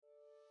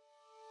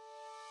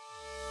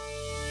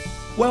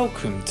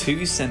Welcome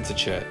to Centre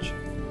Church.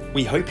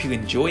 We hope you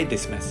enjoyed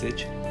this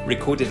message,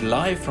 recorded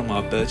live from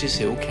our Burgess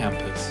Hill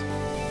campus.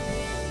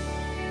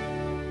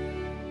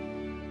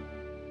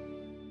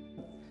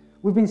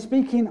 We've been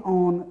speaking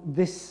on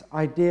this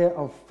idea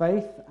of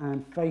faith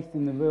and faith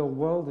in the real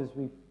world, as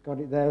we've got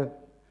it there,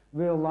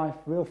 real life,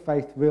 real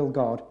faith, real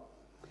God.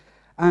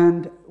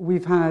 And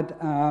we've had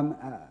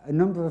a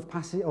number of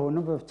passages, or a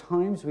number of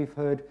times we've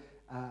heard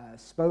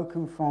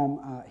spoken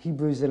from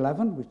Hebrews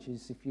 11, which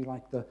is, if you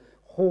like, the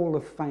Hall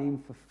of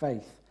Fame for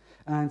faith.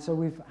 And so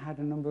we've had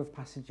a number of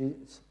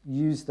passages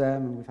used there,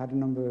 and we've had a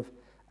number of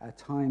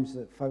times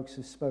that folks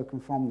have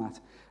spoken from that.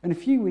 And a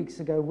few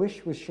weeks ago,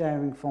 Wish was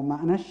sharing from that,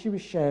 and as she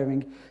was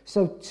sharing,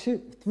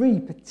 three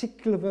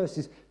particular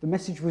verses. The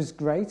message was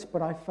great,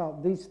 but I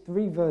felt these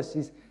three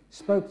verses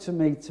spoke to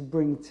me to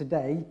bring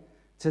today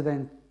to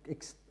then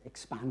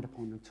expand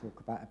upon and talk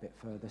about a bit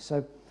further.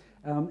 So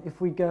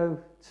if we go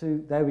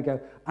to, there we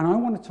go. And I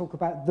want to talk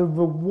about the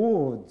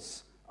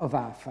rewards of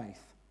our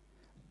faith.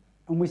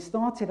 And we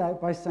started out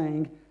by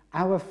saying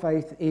our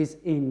faith is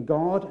in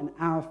God and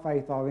our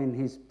faith are in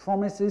his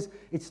promises.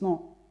 It's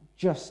not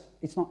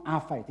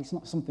our faith. It's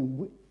not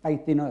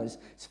faith in us.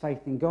 It's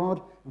faith in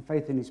God and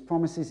faith in his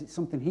promises. It's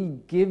something he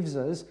gives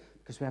us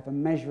because we have a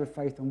measure of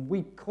faith and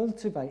we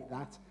cultivate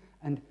that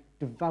and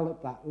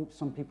develop that.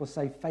 Some people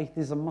say faith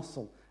is a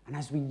muscle, and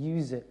as we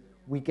use it,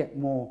 we get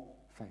more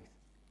faith.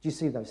 Do you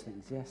see those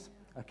things? Yes?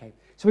 Okay.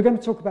 So we're going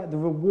to talk about the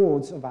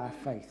rewards of our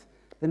faith.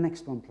 The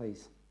next one,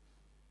 please.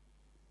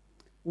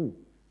 Ooh,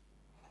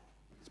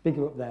 it's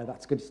bigger up there.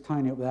 That's good. It's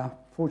tiny up there.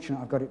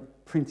 Fortunately, I've got it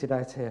printed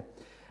out here.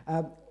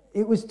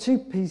 It was two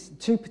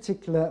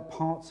particular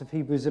parts of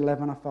Hebrews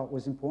 11 I felt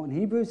was important.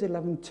 Hebrews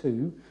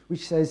 11:2,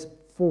 which says,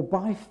 "For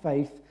by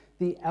faith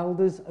the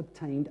elders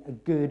obtained a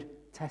good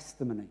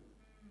testimony."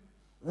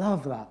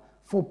 Love that.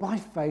 For by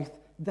faith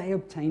they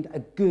obtained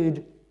a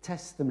good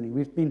testimony.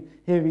 We've been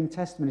hearing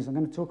testimonies. I'm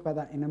going to talk about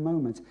that in a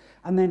moment.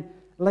 And then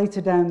later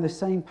down the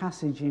same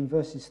passage in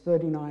verses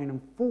 39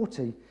 and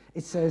 40,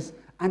 it says,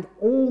 "And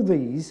all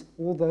those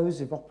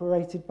who've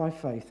operated by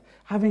faith,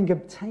 having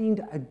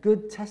obtained a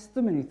good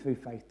testimony through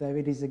faith," there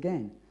it is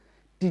again,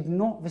 "did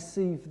not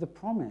receive the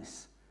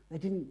promise." They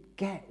didn't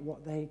get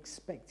what they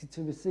expected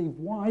to receive.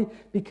 Why?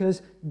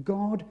 Because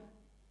God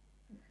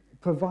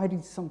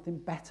provided something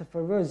better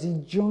for us. He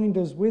joined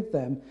us with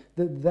them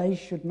that they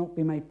should not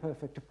be made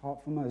perfect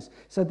apart from us.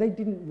 So they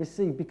didn't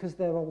receive, because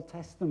they're Old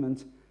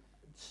Testament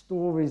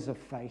stories of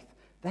faith,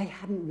 they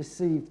hadn't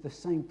received the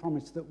same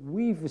promise that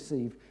we've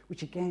received,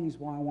 which again is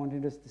why I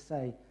wanted us to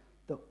say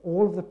that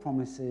all of the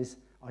promises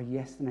are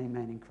yes and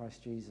amen in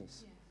Christ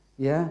Jesus.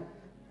 Yeah?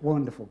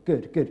 Wonderful.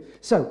 Good.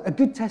 So, a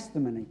good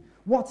testimony.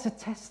 What's a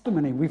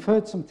testimony? We've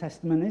heard some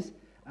testimonies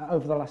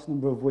over the last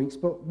number of weeks,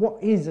 but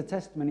what is a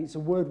testimony? It's a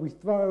word we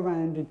throw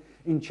around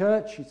in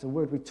church. It's a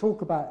word we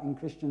talk about in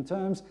Christian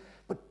terms.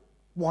 But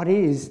what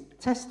is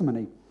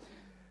testimony?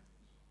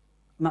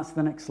 And that's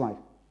the next slide.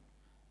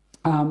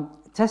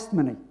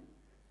 Testimony.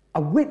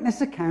 A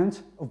witness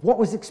account of what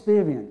was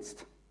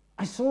experienced.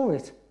 I saw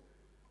it.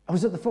 I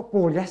was at the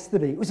football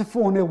yesterday. It was a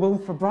 4-0 win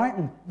for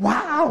Brighton.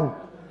 Wow!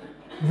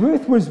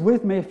 Ruth was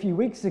with me a few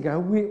weeks ago.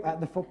 We were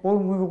at the football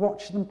and we were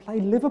watching them play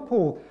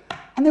Liverpool.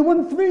 And they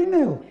won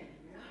 3-0.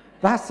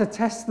 That's a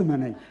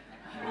testimony.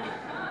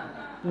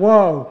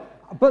 Whoa.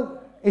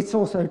 But it's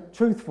also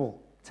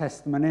truthful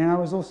testimony. And I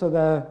was also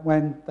there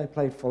when they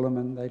played Fulham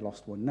and they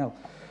lost 1-0.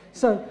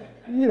 So,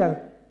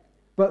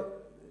 but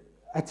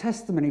a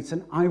testimony, it's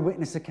an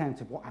eyewitness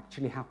account of what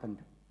actually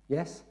happened.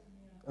 Yes?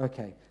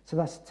 Okay, so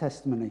that's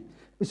testimony.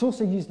 It's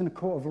also used in a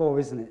court of law,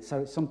 isn't it? So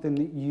it's something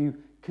that you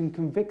can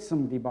convict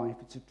somebody by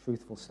if it's a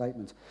truthful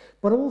statement.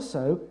 But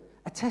also,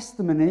 a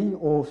testimony,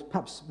 or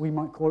perhaps we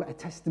might call it a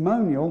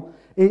testimonial,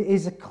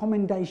 is a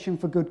commendation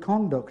for good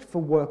conduct,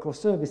 for work or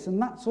service.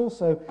 And that's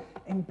also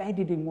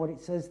embedded in what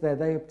it says there.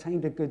 They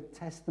obtained a good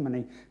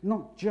testimony.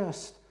 Not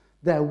just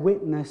their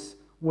witness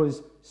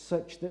was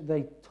such that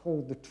they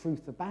told the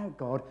truth about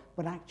God,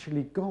 but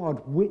actually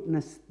God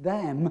witnessed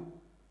them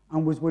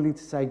and was willing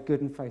to say, "Good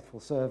and faithful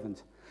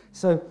servant."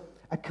 So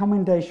a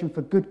commendation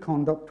for good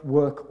conduct,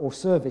 work or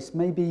service.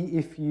 Maybe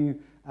if you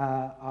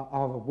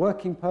are a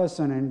working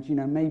person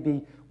and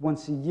maybe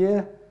once a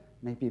year,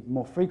 maybe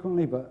more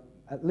frequently, but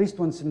at least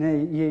once a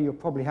year you'll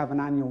probably have an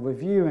annual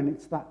review, and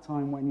it's that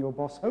time when your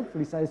boss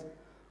hopefully says,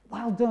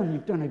 "Well done,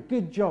 you've done a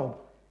good job.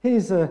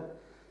 Here's a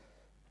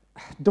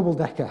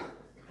double-decker."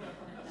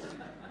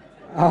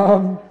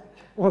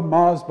 Or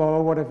Mars bar,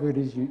 or whatever it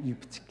is you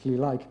particularly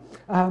like.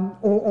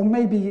 Or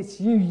maybe it's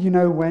you,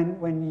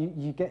 when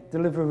you get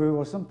Deliveroo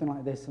or something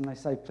like this and they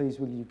say, "Please,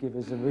 will you give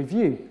us a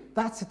review?"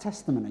 That's a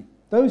testimony.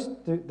 Those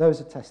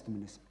are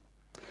testimonies.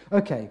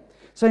 Okay,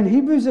 so in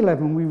Hebrews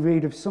 11 we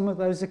read of some of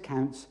those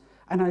accounts,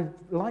 and I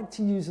like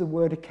to use the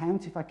word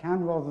account if I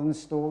can rather than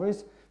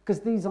stories,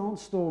 because these aren't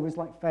stories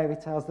like fairy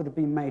tales that have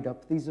been made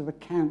up. These are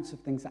accounts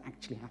of things that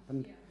actually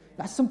happened.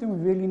 That's something we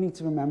really need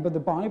to remember. The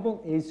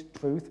Bible is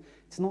truth.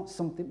 It's not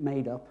something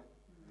made up.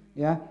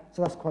 Yeah?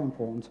 So that's quite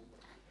important.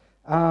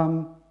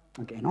 I'm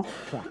getting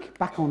off track.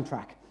 Back on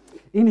track.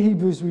 In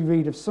Hebrews, we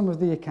read of some of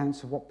the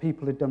accounts of what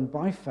people had done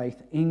by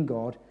faith in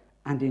God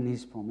and in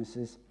his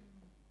promises.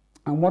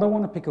 And what I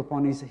want to pick up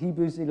on is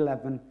Hebrews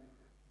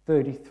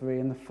 11:33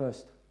 and the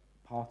first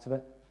part of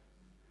it.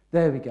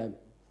 There we go.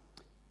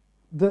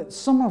 That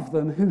some of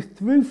them who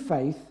through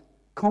faith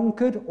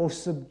conquered or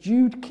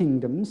subdued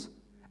kingdoms,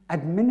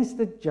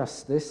 administered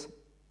justice,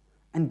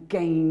 and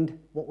gained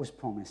what was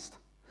promised.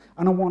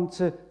 And I want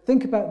to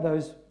think about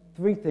those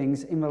three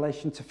things in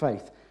relation to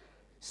faith.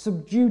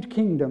 Subdued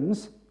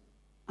kingdoms,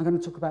 I'm going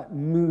to talk about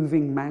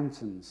moving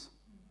mountains.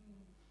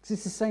 Because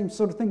it's the same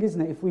sort of thing,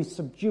 isn't it? If we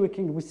subdue a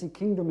kingdom, we see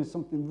kingdom as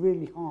something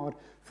really hard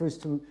for us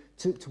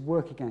to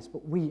work against.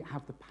 But we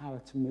have the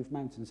power to move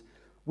mountains.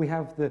 We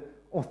have the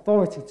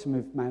authority to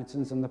move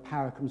mountains, and the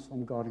power comes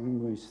from God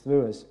and moves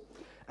through us.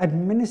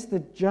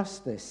 Administered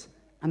justice.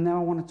 And now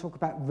I want to talk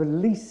about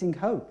releasing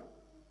hope.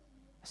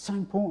 It's so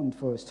important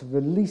for us to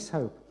release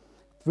hope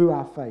through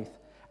our faith.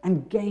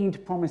 And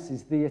gained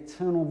promises, the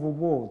eternal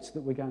rewards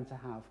that we're going to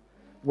have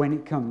when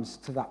it comes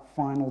to that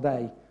final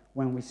day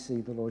when we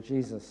see the Lord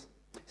Jesus.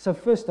 So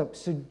first up,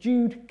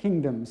 subdued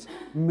kingdoms,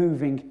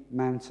 moving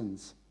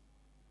mountains.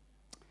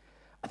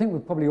 I think we're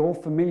probably all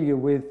familiar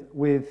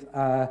with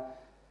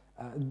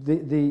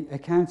the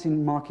account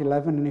in Mark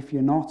 11, and if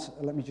you're not,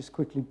 let me just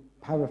quickly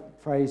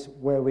paraphrase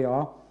where we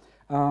are.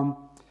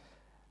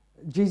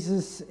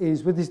 Jesus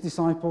is with his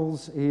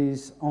disciples,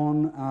 is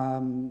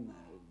on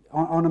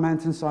a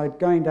mountainside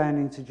going down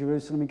into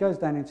Jerusalem. He goes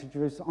down into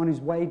Jerusalem. On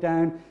his way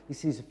down, he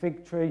sees a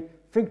fig tree.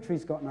 Fig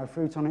tree's got no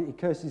fruit on it. He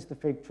curses the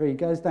fig tree. He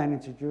goes down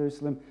into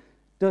Jerusalem,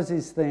 does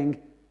his thing,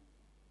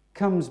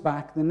 comes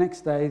back the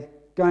next day,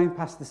 going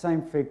past the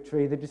same fig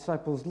tree. The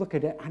disciples look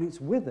at it and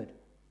it's withered.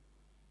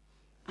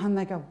 And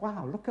they go,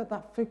 wow, look at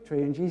that fig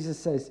tree. And Jesus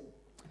says,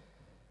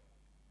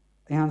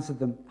 he answered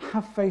them,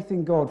 have faith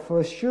in God, for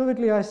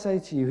assuredly I say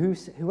to you,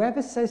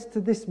 whoever says to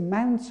this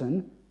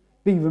mountain,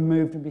 be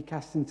removed and be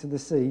cast into the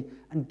sea,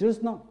 and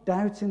does not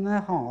doubt in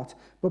their heart,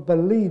 but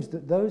believes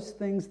that those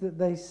things that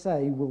they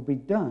say will be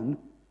done,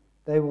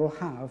 they will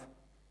have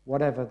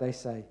whatever they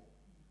say.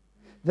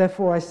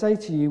 Therefore I say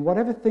to you,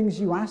 whatever things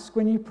you ask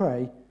when you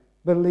pray,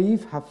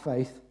 believe, have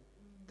faith,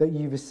 that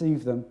you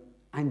receive them,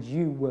 and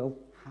you will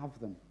have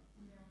them.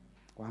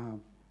 Wow.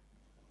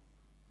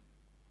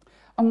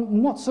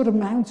 And what sort of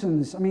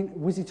mountains? I mean,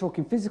 was he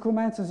talking physical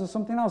mountains or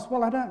something else?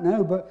 Well, I don't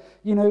know, but,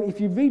 if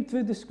you read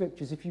through the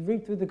scriptures, if you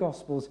read through the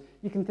Gospels,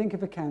 you can think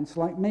of accounts,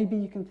 like maybe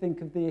you can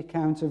think of the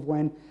account of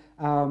when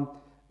the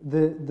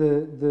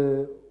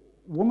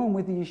woman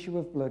with the issue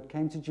of blood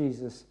came to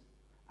Jesus,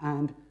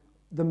 and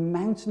the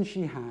mountain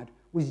she had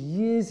was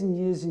years and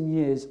years and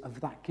years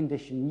of that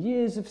condition,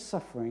 years of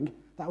suffering.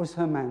 That was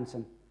her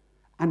mountain.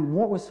 And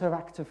what was her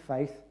act of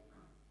faith?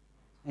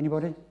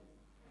 Anybody?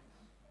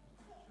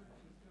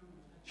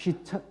 She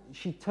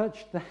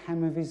touched the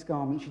hem of his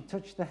garment. She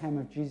touched the hem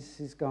of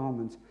Jesus'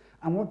 garment.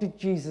 And what did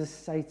Jesus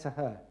say to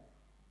her?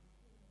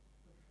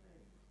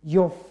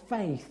 Your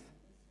faith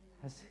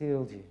has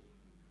healed you.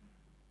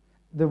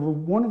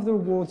 One of the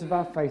rewards of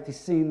our faith is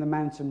seeing the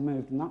mountain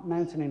moved. And that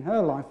mountain in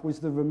her life was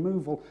the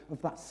removal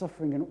of that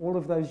suffering and all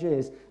of those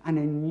years and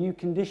a new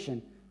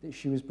condition that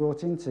she was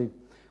brought into.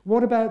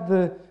 What about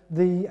the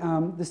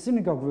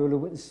synagogue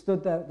ruler that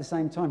stood there at the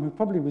same time, who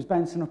probably was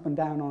bouncing up and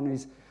down on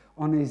his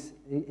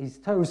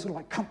toes, sort of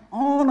like, come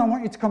on, I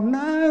want you to come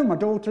now, my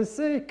daughter's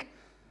sick.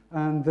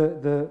 And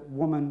the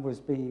woman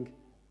was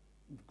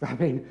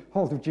grabbing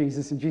hold of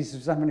Jesus, and Jesus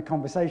was having a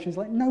conversation. He's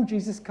like, no,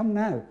 Jesus, come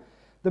now.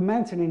 The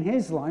mountain in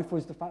his life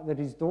was the fact that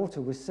his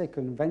daughter was sick,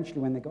 and eventually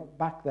when they got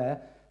back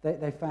there,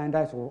 they found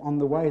out, or on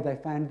the way, they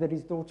found that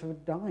his daughter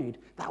had died.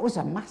 That was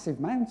a massive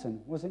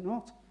mountain, was it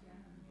not?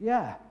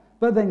 Yeah.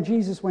 But then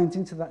Jesus went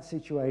into that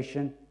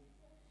situation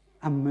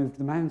and moved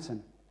the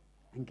mountain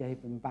and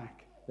gave them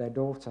back their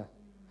daughter.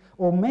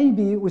 Or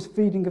maybe it was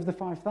feeding of the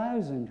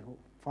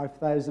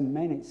 5,000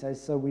 men, it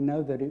says, so we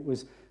know that it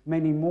was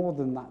many more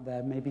than that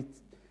there, maybe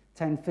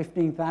 10,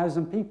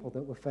 15,000 people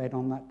that were fed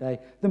on that day.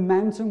 The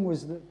mountain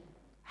was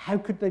how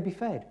could they be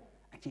fed?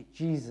 And yet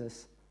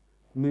Jesus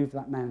moved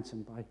that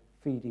mountain by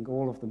feeding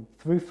all of them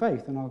through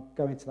faith, and I'll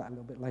go into that a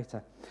little bit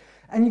later.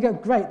 And you go,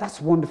 great, that's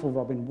wonderful,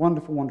 Robin,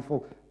 wonderful,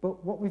 wonderful.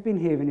 But what we've been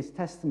hearing is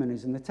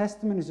testimonies, and the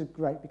testimonies are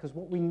great because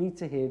what we need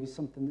to hear is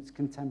something that's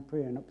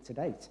contemporary and up to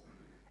date.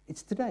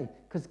 It's today,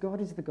 because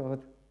God is the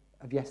God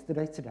of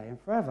yesterday, today,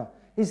 and forever.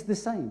 He's the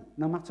same,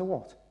 no matter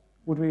what.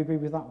 Would we agree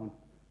with that one?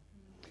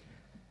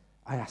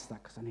 I asked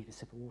that because I need a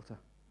sip of water.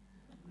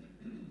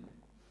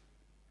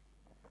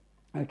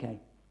 Okay.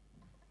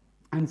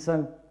 And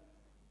so,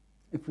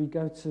 if we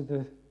go to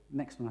the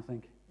next one, I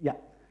think. Yeah.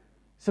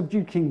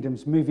 Subdued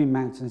kingdoms, moving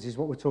mountains is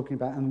what we're talking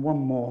about. And one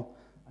more,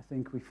 I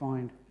think we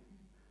find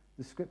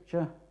the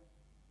scripture,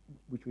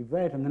 which we've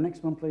read. And the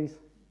next one, please.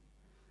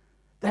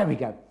 There we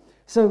go.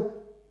 So,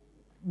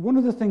 one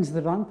of the things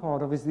that I'm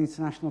part of is the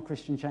International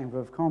Christian Chamber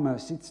of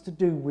Commerce. It's to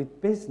do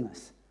with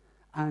business.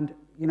 And,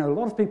 a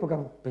lot of people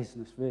go,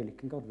 business, really?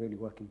 Can God really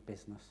work in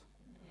business?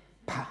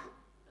 Pah!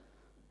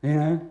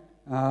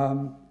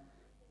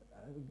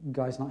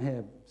 Guy's not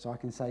here, so I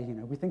can say,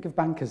 we think of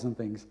bankers and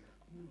things.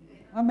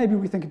 And maybe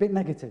we think a bit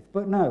negative,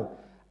 but no.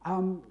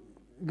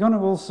 Gunnar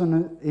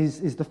Wilson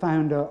is the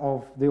founder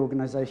of the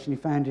organisation. He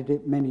founded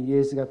it many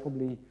years ago,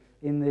 probably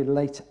in the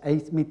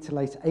mid to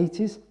late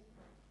 80s.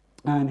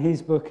 And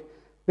his book,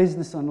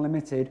 Business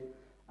Unlimited,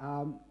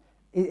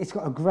 it's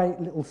got a great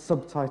little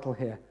subtitle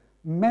here,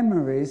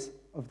 Memories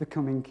of the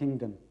Coming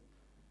Kingdom.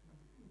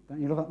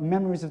 Don't you love that?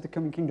 Memories of the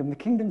Coming Kingdom. The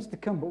kingdom's to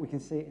come, but we can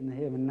see it in the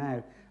here and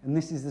now. And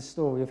this is the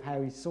story of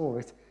how he saw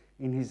it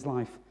in his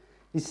life.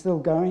 He's still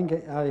going.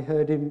 I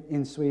heard him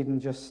in Sweden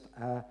just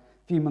a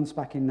few months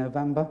back in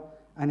November,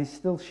 and he's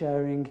still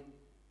sharing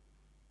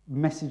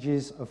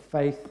messages of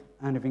faith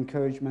and of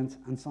encouragement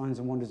and signs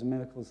and wonders and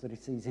miracles that he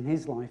sees in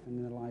his life and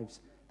in the lives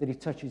that he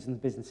touches and the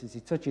businesses he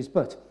touches.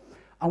 But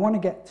I want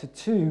to get to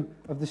two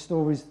of the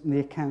stories and the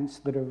accounts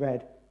that are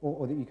read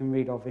or that you can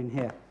read of in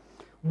here.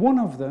 One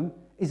of them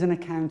is an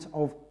account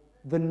of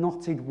the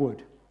knotted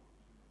wood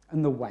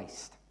and the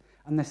waste.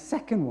 And the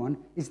second one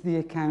is the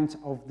account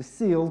of the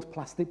sealed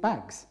plastic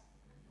bags.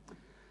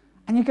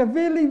 And you go,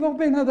 really,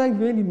 Robin, are they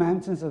really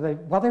mountains? Are they?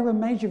 Well, they were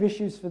major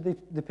issues for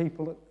the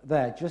people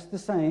there, just the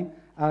same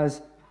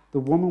as the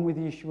woman with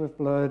the issue of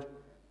blood,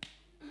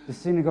 the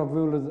synagogue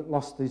ruler that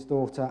lost his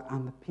daughter,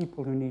 and the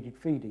people who needed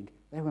feeding.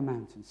 They were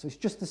mountains. So it's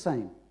just the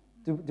same.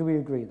 Do we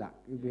agree that?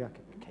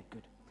 Okay,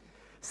 good.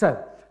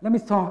 So let me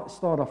start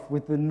off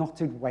with the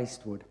knotted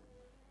waste wood.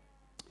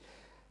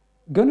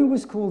 Gunnar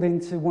was called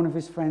into one of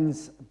his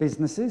friend's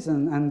businesses,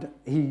 and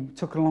he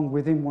took along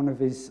with him one of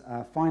his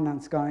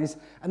finance guys,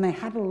 and they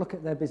had a look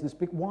at their business.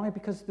 Why?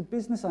 Because the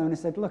business owner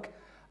said, look,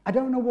 I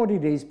don't know what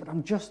it is, but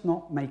I'm just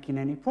not making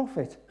any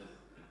profit.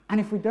 And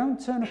if we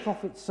don't turn a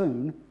profit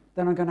soon,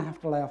 then I'm going to have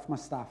to lay off my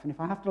staff. And if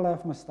I have to lay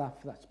off my staff,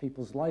 that's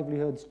people's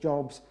livelihoods,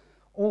 jobs,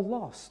 all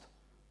lost.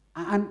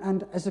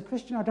 And as a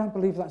Christian, I don't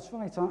believe that's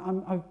right.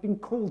 I've been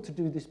called to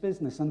do this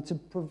business and to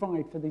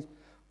provide for these,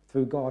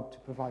 through God, to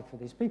provide for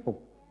these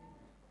people.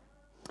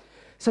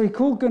 So he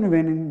called Gunnar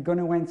in, and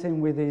Gunnar went in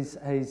with his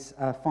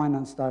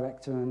finance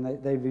director,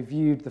 and they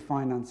reviewed the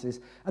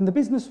finances. And the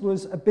business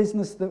was a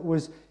business that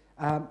was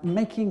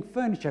making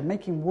furniture,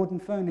 making wooden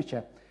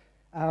furniture.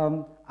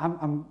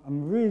 I'm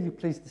really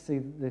pleased to see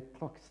that the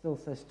clock still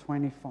says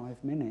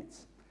 25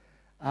 minutes.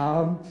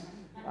 And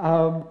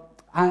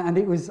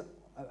it was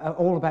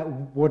all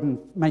about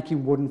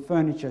making wooden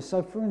furniture.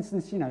 So, for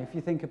instance, if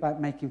you think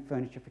about making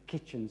furniture for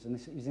kitchens, and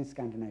this is in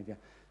Scandinavia,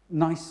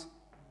 nice,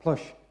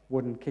 plush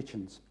wooden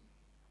kitchens.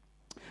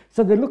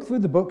 So they looked through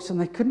the books and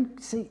they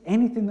couldn't see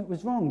anything that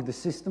was wrong. The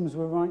systems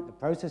were right, the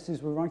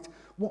processes were right.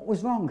 What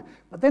was wrong?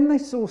 But then they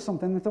saw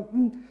something and they thought,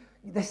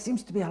 there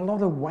seems to be a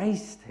lot of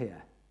waste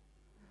here.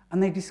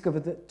 And they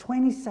discovered that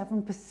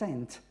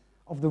 27%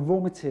 of the raw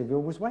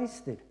material was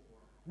wasted.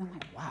 And they're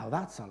like, wow,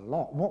 that's a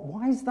lot.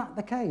 Why is that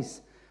the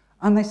case?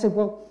 And they said,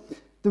 well,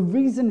 the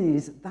reason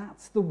is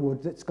that's the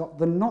wood that's got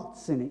the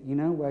knots in it,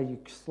 where you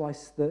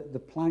slice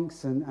the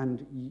planks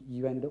and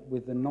you end up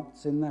with the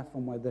knots in there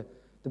from where the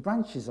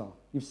branches are.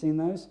 You've seen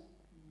those?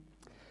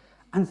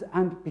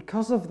 And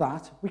because of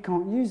that, we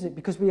can't use it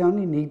because we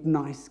only need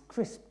nice,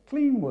 crisp,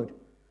 clean wood.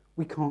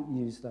 We can't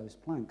use those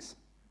planks.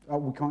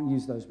 We can't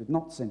use those with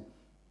knots in.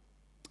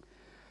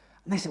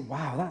 And they said,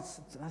 wow,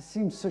 that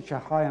seems such a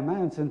high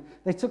amount. And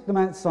they took them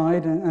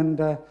outside, and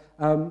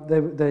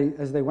they,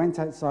 as they went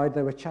outside,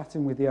 they were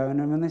chatting with the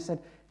owner, and they said,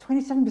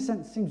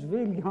 27% seems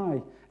really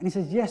high. And he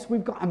says, yes,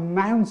 we've got a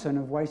mountain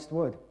of waste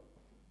wood.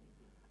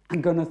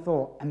 And Gunnar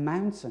thought, a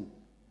mountain?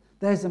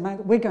 There's a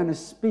mountain. We're going to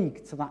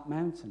speak to that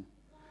mountain.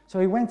 So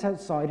he went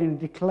outside and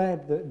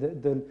declared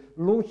the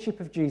lordship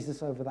of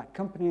Jesus over that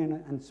company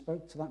and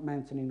spoke to that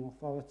mountain in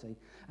authority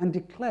and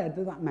declared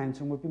that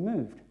mountain would be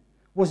moved.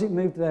 Was it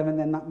moved there and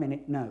then that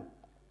minute? No.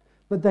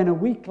 But then a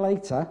week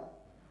later,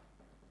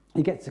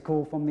 he gets a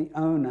call from the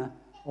owner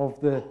of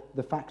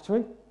the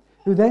factory,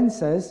 who then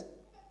says,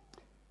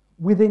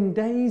 within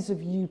days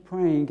of you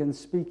praying and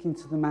speaking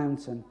to the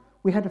mountain,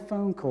 we had a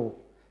phone call.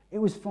 It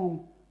was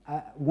from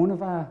one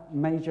of our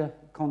major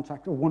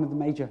contractors, or one of the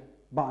major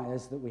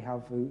buyers that we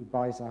have who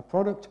buys our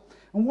product.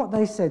 And what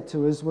they said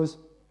to us was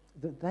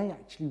that they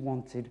actually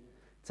wanted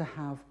to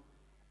have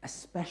a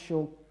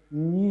special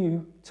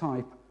new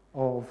type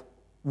of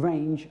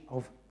range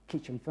of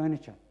kitchen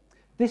furniture.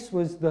 This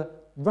was the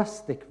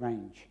rustic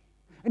range.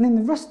 And in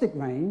the rustic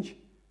range,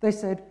 they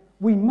said,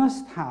 we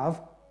must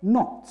have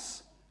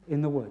knots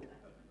in the wood.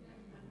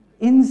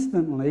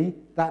 Instantly,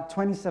 that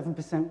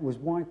 27% was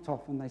wiped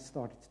off and they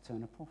started to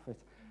turn a profit.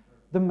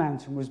 The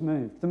mountain was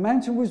moved. The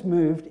mountain was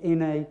moved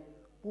in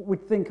what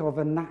we'd think of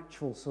a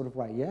natural sort of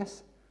way,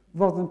 yes?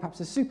 Rather than perhaps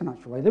a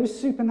supernatural way. There were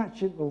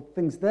supernatural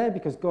things there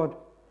because God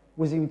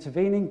was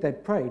intervening,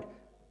 they'd prayed.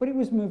 But it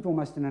was moved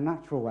almost in a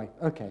natural way.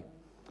 Okay,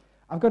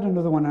 I've got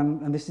another one,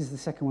 and this is the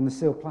second one, the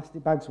sealed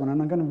plastic bags one,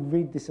 and I'm going to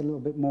read this a little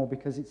bit more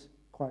because it's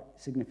quite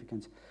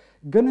significant.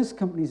 Gunnar's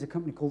company is a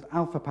company called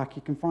Alpha Pack.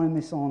 You can find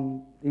this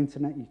on the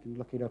internet, you can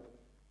look it up.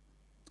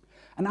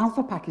 And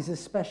Alpha Pack is a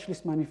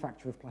specialist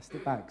manufacturer of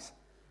plastic bags.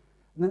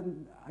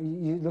 And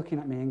you're looking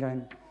at me and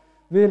going,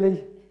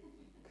 really?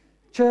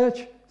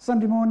 Church,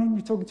 Sunday morning,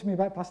 you're talking to me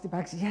about plastic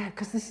bags. Yeah,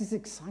 because this is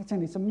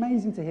exciting. It's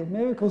amazing to hear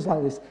miracles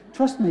like this.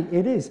 Trust me,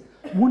 it is.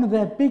 One of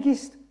their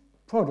biggest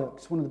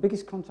products, one of the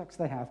biggest contracts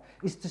they have,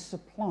 is to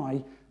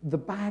supply the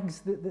bags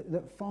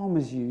that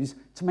farmers use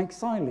to make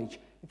silage.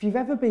 If you've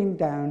ever been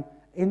down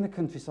in the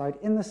countryside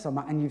in the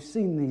summer and you've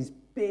seen these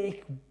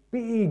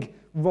big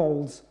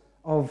rolls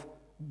of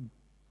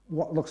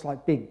what looks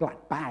like big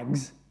black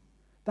bags,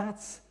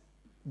 that's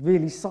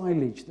really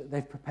silage that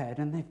they've prepared,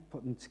 and they've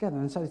put them together.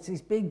 And so it's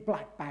these big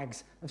black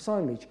bags of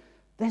silage.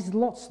 There's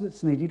lots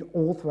that's needed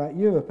all throughout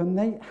Europe, and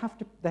they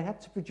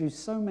had to produce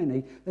so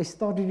many. They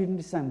started in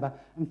December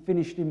and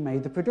finished in May.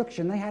 The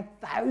production, they had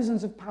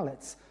thousands of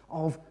pallets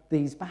of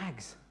these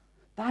bags.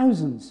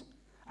 Thousands.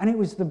 And it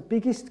was the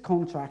biggest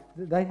contract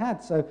that they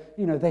had, so,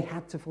 they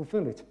had to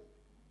fulfill it.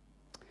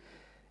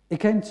 It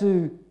came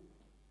to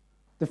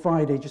the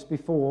Friday just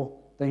before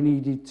they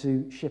needed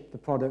to ship the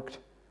product,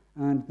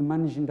 and the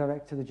managing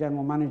director, the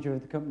general manager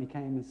of the company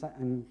came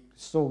and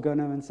saw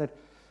Gunnar and said,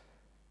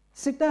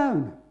 "Sit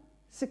down,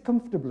 sit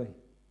comfortably."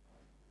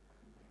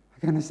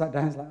 Gunnar sat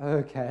down and was like,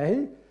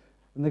 "Okay."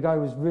 And the guy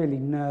was really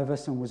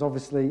nervous and was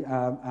obviously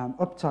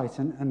uptight,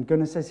 and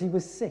Gunnar says he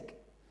was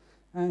sick.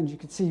 And you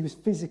could see he was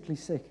physically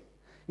sick.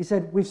 He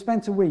said, "We've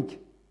spent a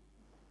week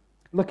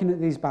looking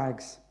at these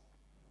bags.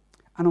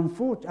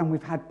 And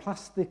we've had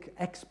plastic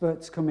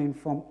experts come in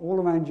from all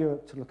around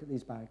Europe to look at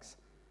these bags.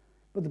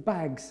 But the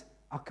bags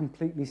are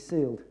completely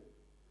sealed,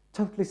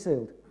 totally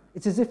sealed.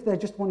 It's as if they're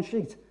just one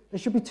sheet. There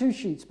should be 2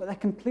 sheets, but they're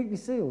completely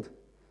sealed.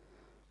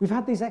 We've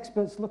had these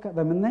experts look at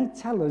them, and they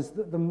tell us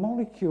that the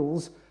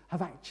molecules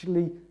have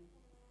actually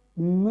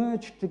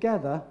merged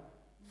together,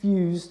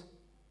 fused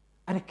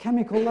at a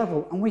chemical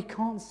level, and we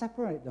can't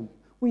separate them.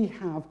 We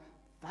have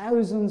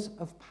thousands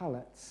of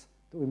pallets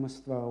that we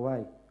must throw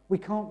away. We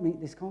can't meet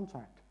this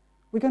contract.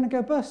 We're going to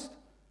go bust.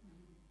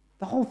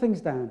 The whole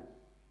thing's down.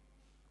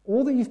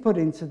 All that you've put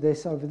into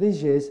this over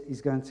these years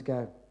is going to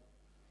go."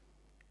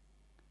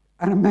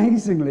 And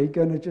amazingly,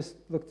 Gunnar just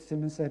looked at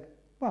him and said,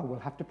 "Well, we'll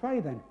have to pray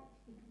then."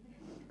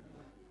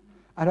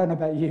 I don't know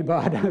about you,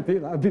 but I don't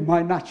think that would be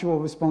my natural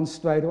response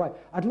straight away.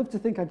 I'd love to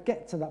think I'd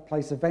get to that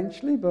place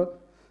eventually, but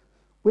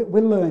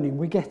we're learning,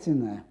 we're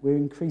getting there, we're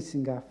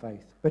increasing our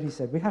faith. But he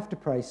said, we have to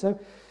pray. So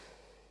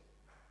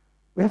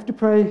we have to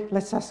pray,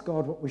 let's ask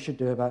God what we should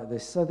do about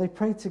this. So they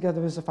prayed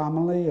together as a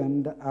family,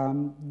 and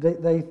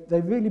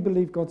they really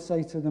believe God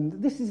say to them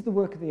that this is the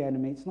work of the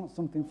enemy, it's not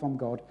something from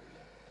God,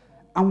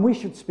 and we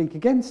should speak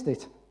against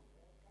it.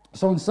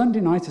 So on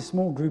Sunday night, a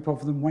small group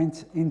of them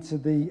went into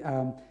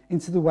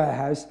the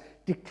warehouse,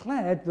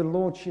 declared the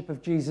lordship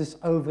of Jesus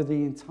over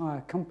the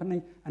entire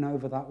company and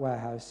over that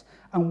warehouse,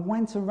 and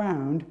went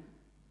around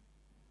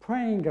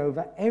praying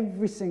over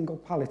every single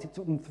pallet. It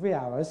took them 3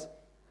 hours,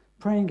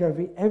 praying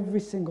over every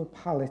single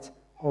pallet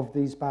of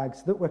these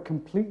bags that were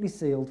completely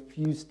sealed,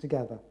 fused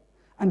together,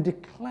 and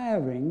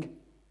declaring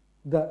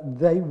that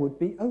they would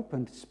be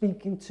opened,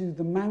 speaking to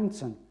the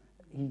mountain.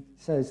 He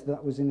says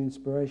that was an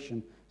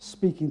inspiration,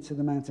 speaking to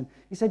the mountain.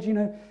 He said,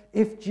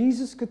 if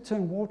Jesus could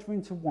turn water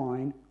into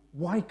wine,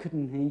 why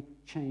couldn't he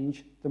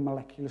change the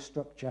molecular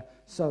structure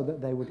so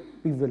that they would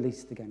be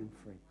released again and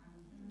free?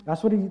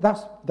 That's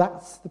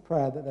the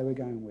prayer that they were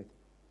going with.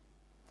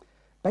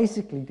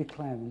 Basically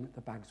declaring that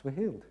the bags were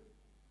healed.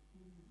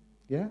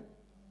 Yeah?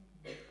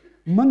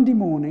 Monday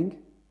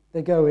morning,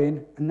 they go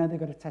in, and now they've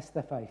got to test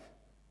their faith.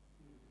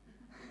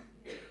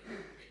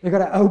 They've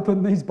got to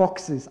open these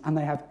boxes, and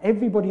they have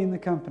everybody in the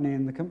company,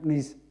 and the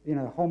company's,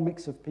 a whole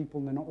mix of people,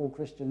 they're not all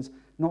Christians,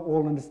 not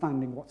all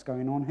understanding what's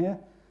going on here.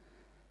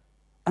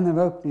 And they're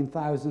opening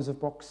thousands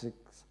of boxes,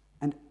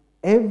 and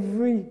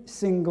every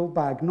single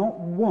bag, not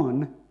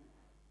one,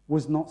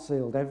 was not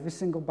sealed. Every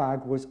single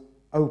bag was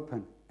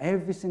open.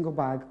 Every single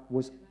bag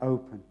was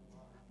open.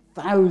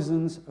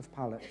 Thousands of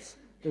pallets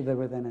that they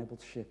were then able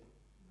to ship.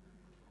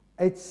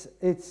 It's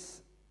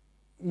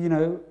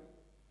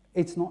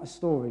not a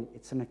story,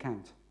 it's an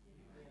account.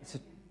 It's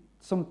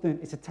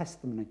a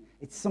testimony.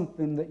 It's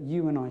something that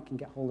you and I can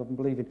get hold of and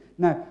believe in.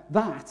 Now,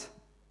 that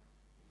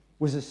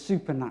was a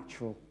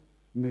supernatural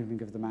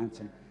moving of the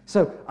mountain.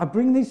 So I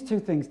bring these two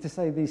things to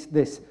say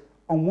this.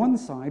 On one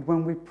side,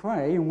 when we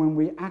pray and when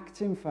we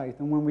act in faith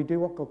and when we do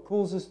what God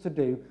calls us to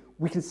do,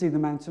 we can see the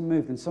mountain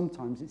move. And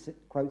sometimes it's,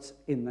 quotes,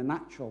 in the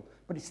natural,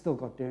 but it's still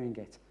God doing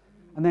it.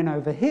 And then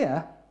over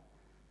here,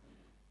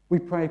 we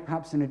pray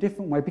perhaps in a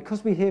different way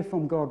because we hear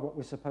from God what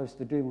we're supposed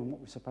to do and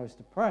what we're supposed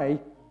to pray,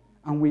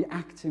 and we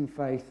act in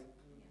faith,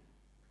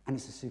 and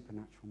it's a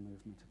supernatural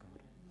movement of God.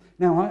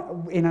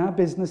 Now, in our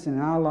business, in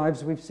our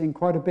lives, we've seen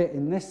quite a bit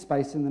in this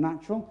space in the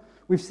natural.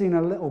 We've seen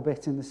a little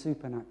bit in the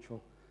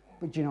supernatural.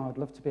 But I'd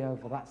love to be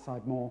over that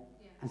side more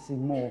and see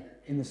more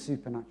in the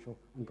supernatural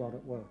and God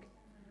at work.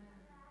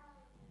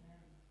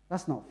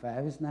 That's not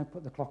fair, isn't it?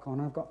 Put the clock on.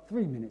 I've got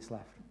 3 minutes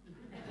left.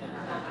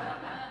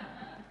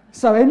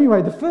 So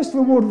anyway, the first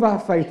reward of our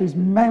faith is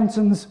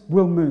mountains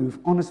will move.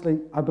 Honestly,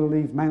 I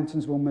believe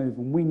mountains will move,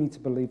 and we need to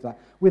believe that.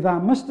 With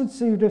our mustard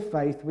seed of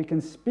faith, we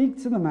can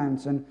speak to the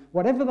mountain,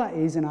 whatever that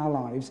is in our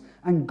lives,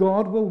 and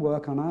God will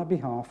work on our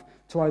behalf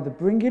to either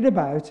bring it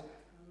about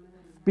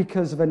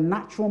because of a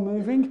natural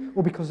moving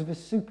or because of a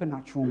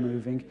supernatural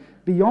moving.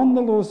 Beyond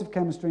the laws of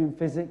chemistry and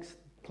physics,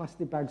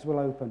 plastic bags will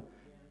open.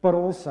 But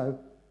also,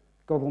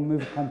 God will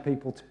move upon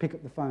people to pick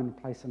up the phone and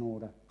place an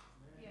order.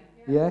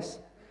 Yes?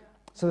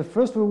 So the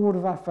first reward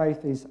of our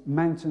faith is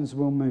mountains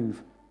will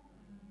move.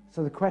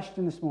 So the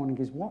question this morning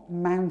is, what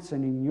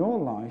mountain in your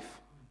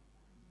life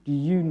do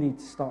you need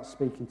to start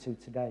speaking to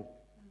today?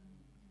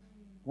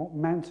 What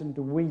mountain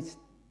do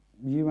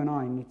you and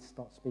I need to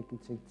start speaking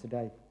to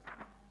today?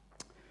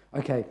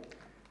 Okay,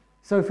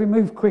 so if we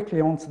move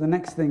quickly on to the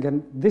next thing,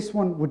 and this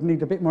one would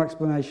need a bit more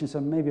explanation, so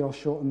maybe I'll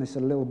shorten this a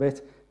little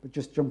bit, but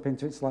just jump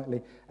into it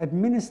slightly.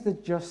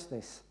 Administered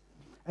justice.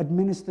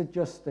 Administered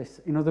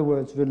justice, in other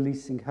words,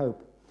 releasing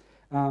hope.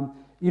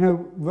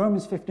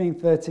 Romans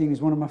 15:13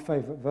 is one of my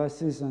favourite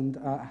verses, and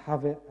I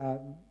have it,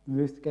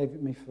 Ruth gave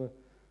it me for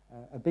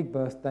a big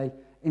birthday,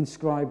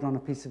 inscribed on a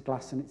piece of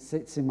glass, and it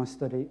sits in my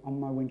study on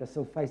my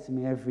windowsill facing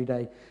me every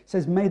day. It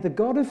says, "May the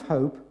God of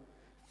hope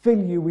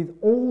fill you with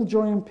all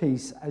joy and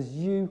peace as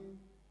you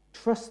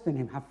trust in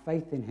him, have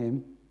faith in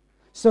him,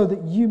 so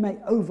that you may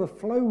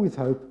overflow with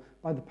hope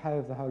by the power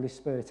of the Holy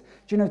Spirit."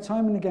 Do you know,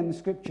 time and again the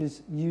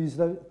scriptures use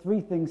those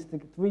three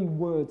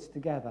words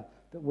together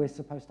that we're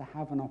supposed to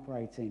have and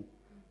operate in.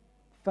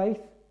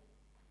 Faith,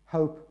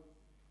 hope,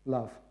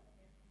 love.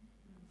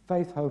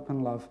 Faith, hope,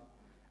 and love.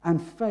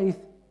 And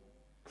faith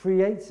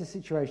creates a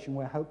situation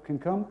where hope can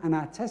come, and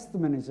our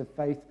testimonies of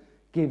faith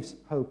gives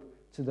hope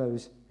to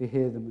those who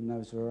hear them and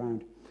those who are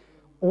around.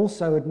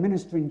 Also,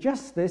 administering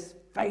justice,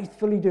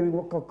 faithfully doing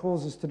what God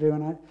calls us to do,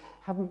 and I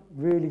haven't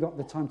really got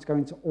the time to go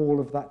into all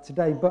of that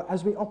today, but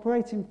as we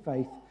operate in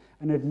faith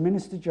and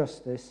administer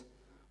justice,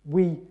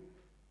 we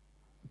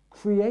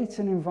create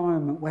an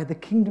environment where the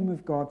kingdom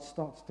of God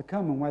starts to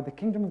come, and where the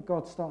kingdom of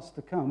God starts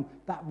to come,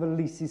 that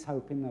releases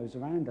hope in those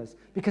around us,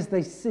 because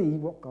they see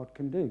what God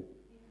can do.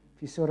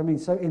 If you see what I mean?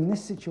 So in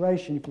this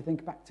situation, if you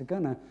think back to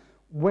Gunnar,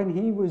 when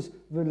he was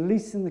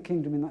releasing the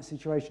kingdom in that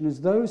situation,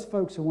 as those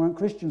folks who weren't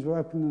Christians were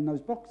opening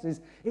those boxes,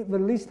 it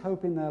released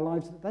hope in their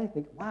lives that they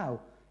think, wow,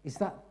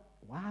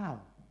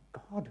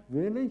 God,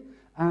 really?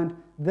 And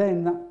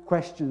then that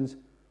questions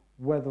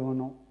whether or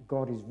not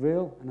God is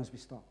real, and as we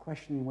start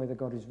questioning whether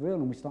God is real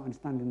and we start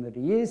understanding that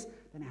he is,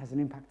 then it has an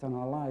impact on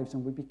our lives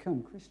and we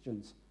become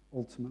Christians.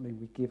 Ultimately,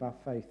 we give our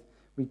faith.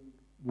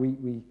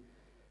 We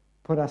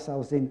put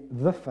ourselves in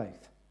the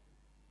faith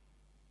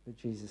that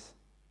Jesus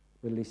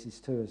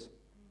releases to us.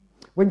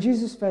 When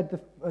Jesus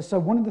fed so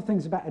one of the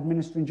things about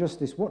administering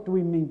justice, what do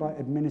we mean by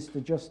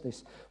administer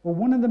justice? Well,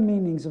 one of the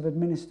meanings of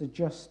administer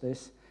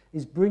justice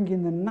is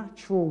bringing the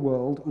natural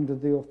world under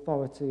the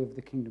authority of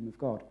the kingdom of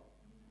God.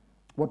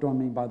 What do I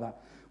mean by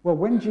that? Well,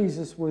 when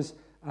Jesus was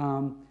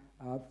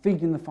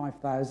feeding the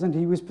 5,000,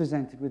 he was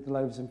presented with the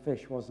loaves and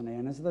fish, wasn't he?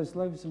 And as those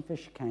loaves and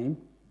fish came,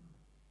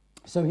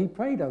 so he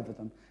prayed over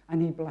them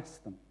and he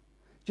blessed them.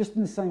 Just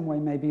in the same way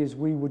maybe as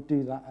we would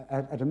do that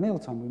at a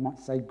mealtime, we might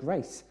say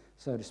grace,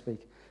 so to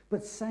speak.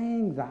 But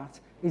saying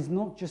that is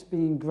not just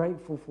being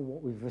grateful for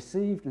what we've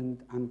received and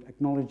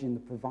acknowledging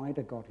the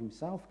provider, God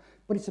himself,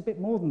 but it's a bit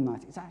more than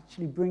that. It's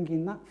actually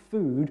bringing that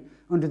food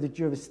under the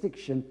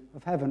jurisdiction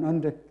of heaven,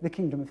 under the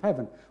kingdom of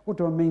heaven. What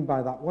do I mean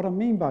by that? What I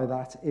mean by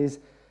that is,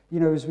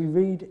 as we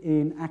read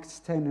in Acts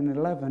 10 and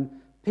 11,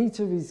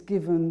 Peter is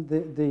given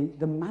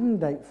the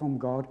mandate from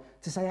God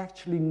to say,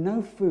 actually,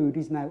 no food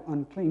is now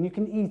unclean. You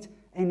can eat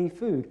any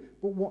food,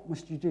 but what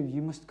must you do?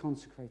 You must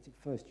consecrate it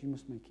first. You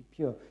must make it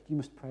pure. You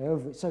must pray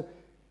over it. So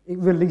it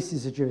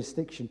releases a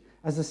jurisdiction.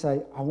 As I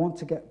say, I want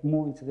to get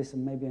more into this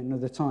and maybe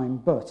another time,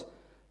 but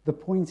the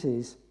point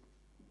is,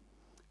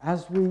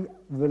 as we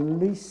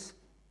release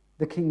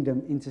the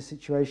kingdom into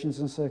situations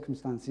and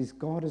circumstances,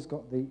 God has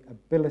got the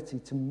ability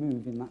to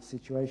move in that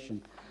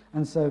situation.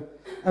 And so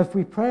if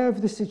we pray over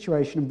the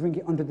situation and bring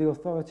it under the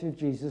authority of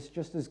Jesus,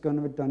 just as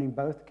Gunnar had done in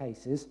both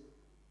cases,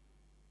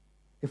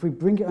 if we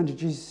bring it under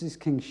Jesus'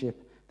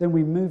 kingship, then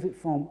we move it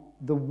from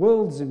the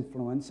world's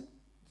influence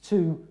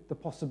to the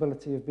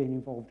possibility of being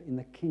involved in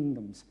the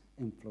kingdom's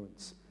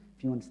influence,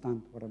 if you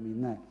understand what I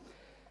mean there.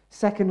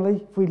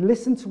 Secondly, if we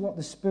listen to what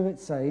the Spirit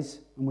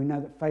says, and we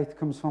know that faith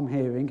comes from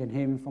hearing and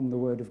hearing from the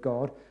Word of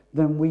God,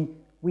 then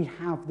we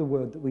have the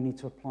Word that we need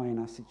to apply in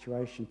our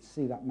situation to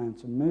see that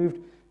mountain moved,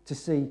 to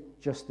see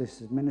justice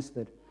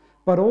administered.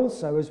 But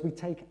also as we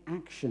take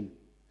action,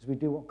 as we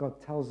do what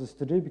God tells us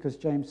to do, because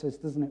James says,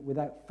 doesn't it,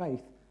 without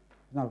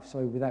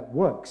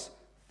works,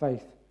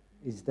 faith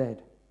is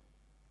dead.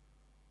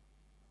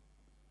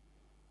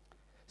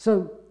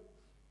 So,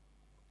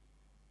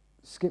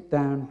 skip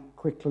down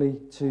quickly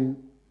to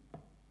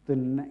the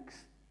next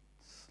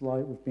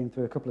slide. We've been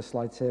through a couple of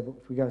slides here, but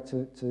if we go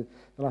to the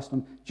last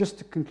one, just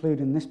to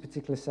conclude in this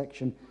particular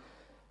section,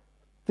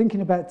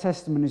 thinking about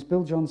testimonies,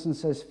 Bill Johnson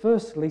says,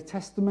 firstly,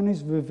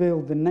 testimonies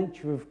reveal the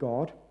nature of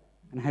God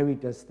and how he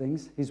does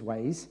things, his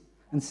ways,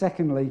 And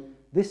secondly,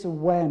 this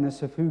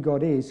awareness of who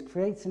God is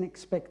creates an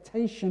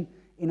expectation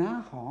in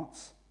our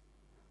hearts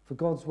for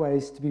God's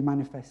ways to be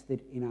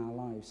manifested in our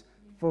lives,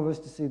 for us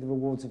to see the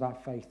rewards of our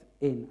faith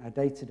in our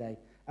day-to-day,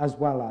 as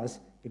well as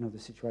in other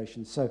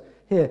situations. So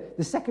here,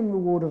 the second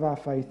reward of our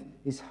faith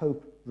is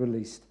hope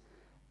released.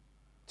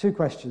 2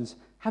 questions.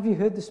 Have you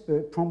heard the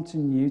Spirit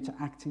prompting you to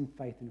act in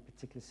faith in a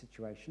particular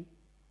situation?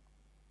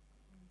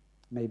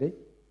 Maybe.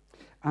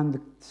 And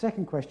the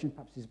second question,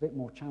 perhaps is a bit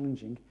more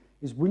challenging,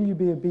 is will you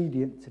be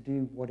obedient to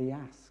do what he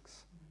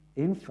asks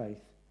in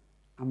faith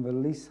and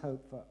release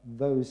hope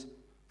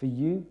for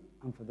you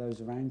and for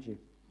those around you?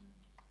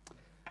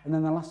 And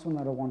then the last one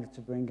that I wanted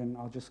to bring, and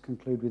I'll just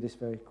conclude with this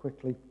very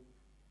quickly,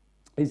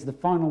 is the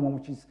final one,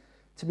 which is,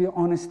 to be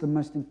honest, the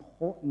most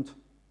important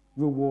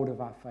reward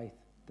of our faith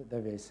that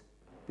there is,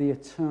 the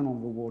eternal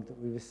reward that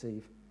we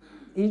receive.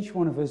 Each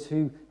one of us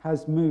who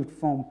has moved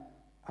from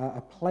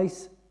a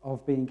place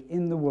of being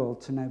in the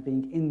world to now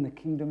being in the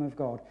kingdom of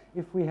God,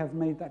 if we have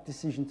made that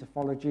decision to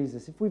follow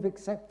Jesus, if we've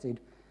accepted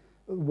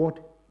what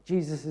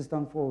Jesus has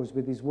done for us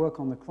with his work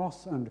on the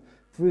cross and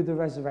through the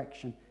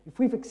resurrection, if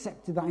we've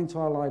accepted that into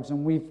our lives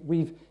and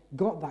we've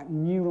got that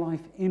new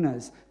life in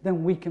us,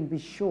 then we can be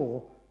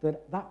sure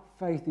that that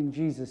faith in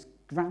Jesus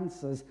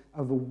grants us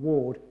a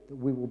reward that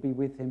we will be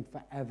with him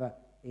forever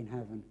in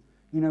heaven.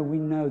 You know, we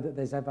know that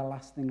there's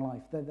everlasting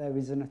life, that there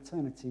is an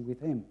eternity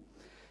with him.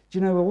 Do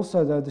you know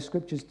also, though, the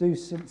scriptures do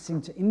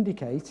seem to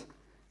indicate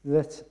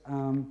that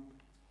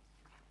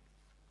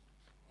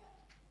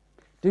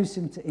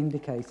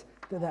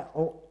there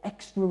are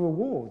extra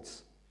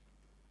rewards.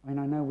 I mean,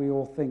 I know we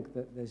all think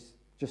that there's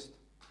just,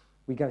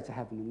 we go to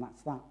heaven and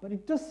that's that. But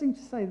it does seem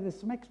to say that there's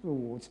some extra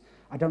rewards.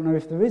 I don't know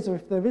if there is or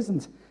if there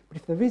isn't. But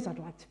if there is, I'd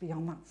like to be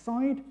on that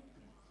side.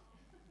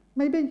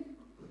 Maybe.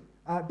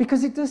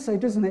 Because it does say,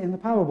 doesn't it, in the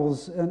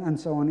parables and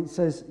so on, it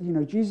says, you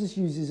know, Jesus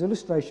uses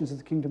illustrations of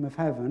the kingdom of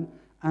heaven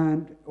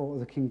or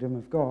the kingdom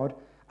of God,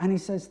 and he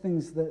says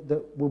things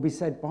that will be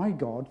said by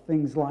God,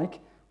 things like,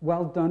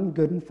 well done,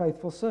 good and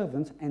faithful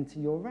servant, enter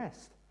your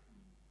rest.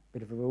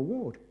 Bit of a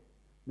reward.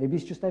 Maybe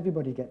it's just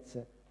everybody gets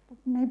it. But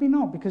maybe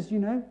not, because, you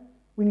know,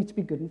 we need to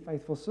be good and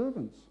faithful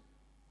servants.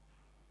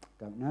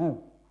 Don't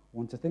know.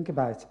 Want to think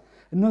about.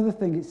 Another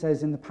thing it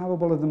says in the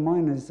parable of the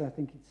miners, I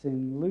think it's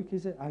in Luke,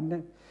 is it? I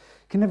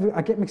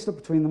get mixed up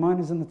between the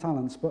miners and the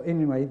talents, but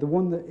anyway, the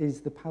one that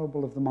is the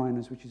parable of the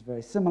miners, which is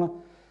very similar,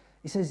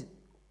 it says,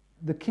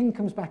 the king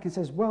comes back and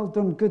says, well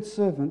done, good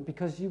servant,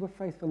 because you were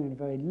faithful in a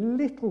very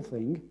little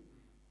thing,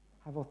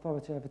 have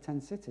authority over 10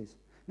 cities.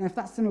 Now, if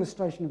that's an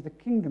illustration of the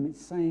kingdom, it's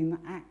saying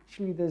that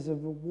actually there's a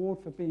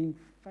reward for being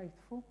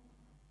faithful.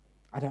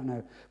 I don't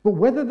know. But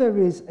whether there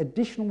is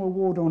additional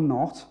reward or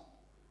not,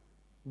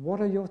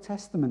 what are your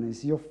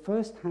testimonies, your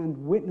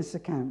first-hand witness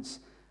accounts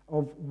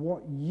of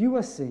what you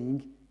are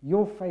seeing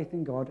your faith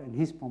in God and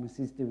his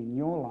promises do in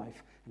your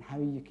life, and how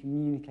are you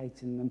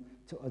communicating them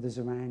to others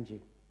around you?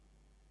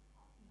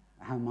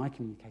 How am I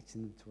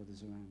communicating them to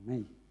others around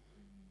me?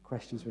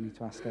 Questions we need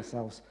to ask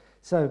ourselves.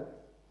 So,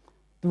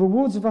 the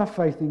rewards of our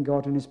faith in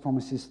God and his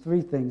promises,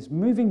 3 things: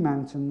 moving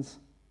mountains,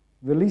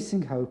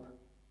 releasing hope,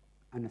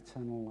 and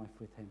eternal life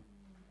with him.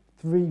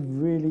 3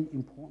 really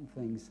important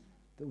things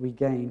that we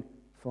gain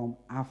from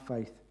our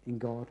faith in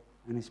God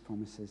and his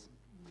promises.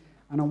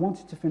 And I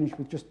wanted to finish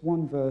with just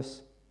one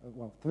verse,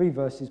 3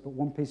 verses, but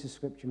one piece of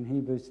scripture in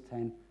Hebrews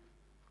 10,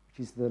 which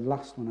is the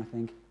last one, I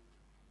think.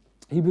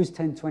 Hebrews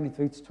 10,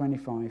 23 to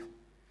 25.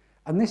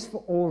 And this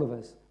for all of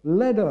us.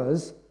 Let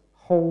us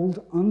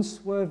hold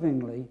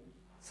unswervingly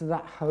to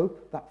that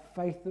hope, that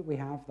faith that we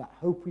have, that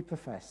hope we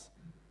profess.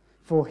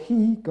 For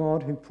he,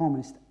 God, who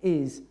promised,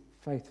 is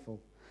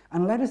faithful.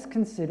 And let us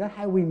consider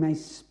how we may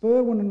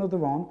spur one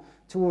another on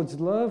towards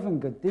love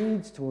and good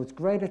deeds, towards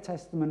greater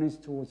testimonies,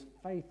 towards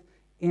faith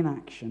in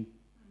action.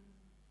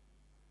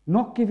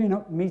 Not giving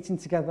up meeting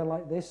together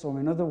like this or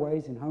in other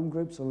ways, in home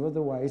groups or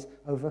other ways,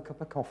 over a cup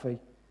of coffee,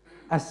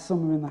 as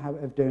some are in the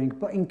habit of doing,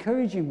 but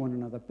encouraging one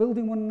another,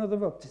 building one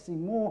another up to see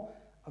more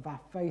of our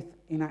faith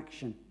in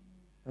action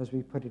as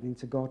we put it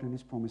into God and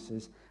his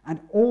promises. And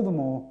all the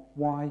more,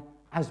 why?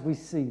 As we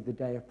see the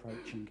day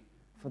approaching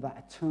for that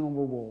eternal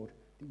reward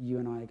that you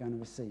and I are going to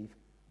receive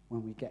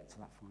when we get to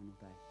that final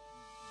day.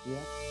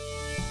 Yeah?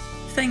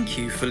 Thank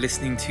you for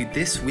listening to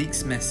this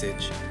week's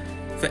message.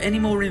 For any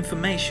more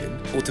information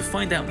or to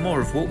find out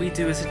more of what we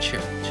do as a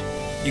church,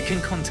 you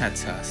can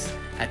contact us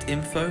at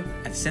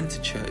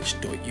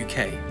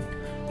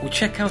info@centrechurch.uk or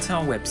check out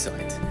our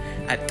website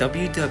at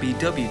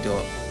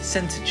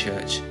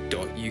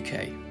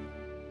www.centrechurch.uk.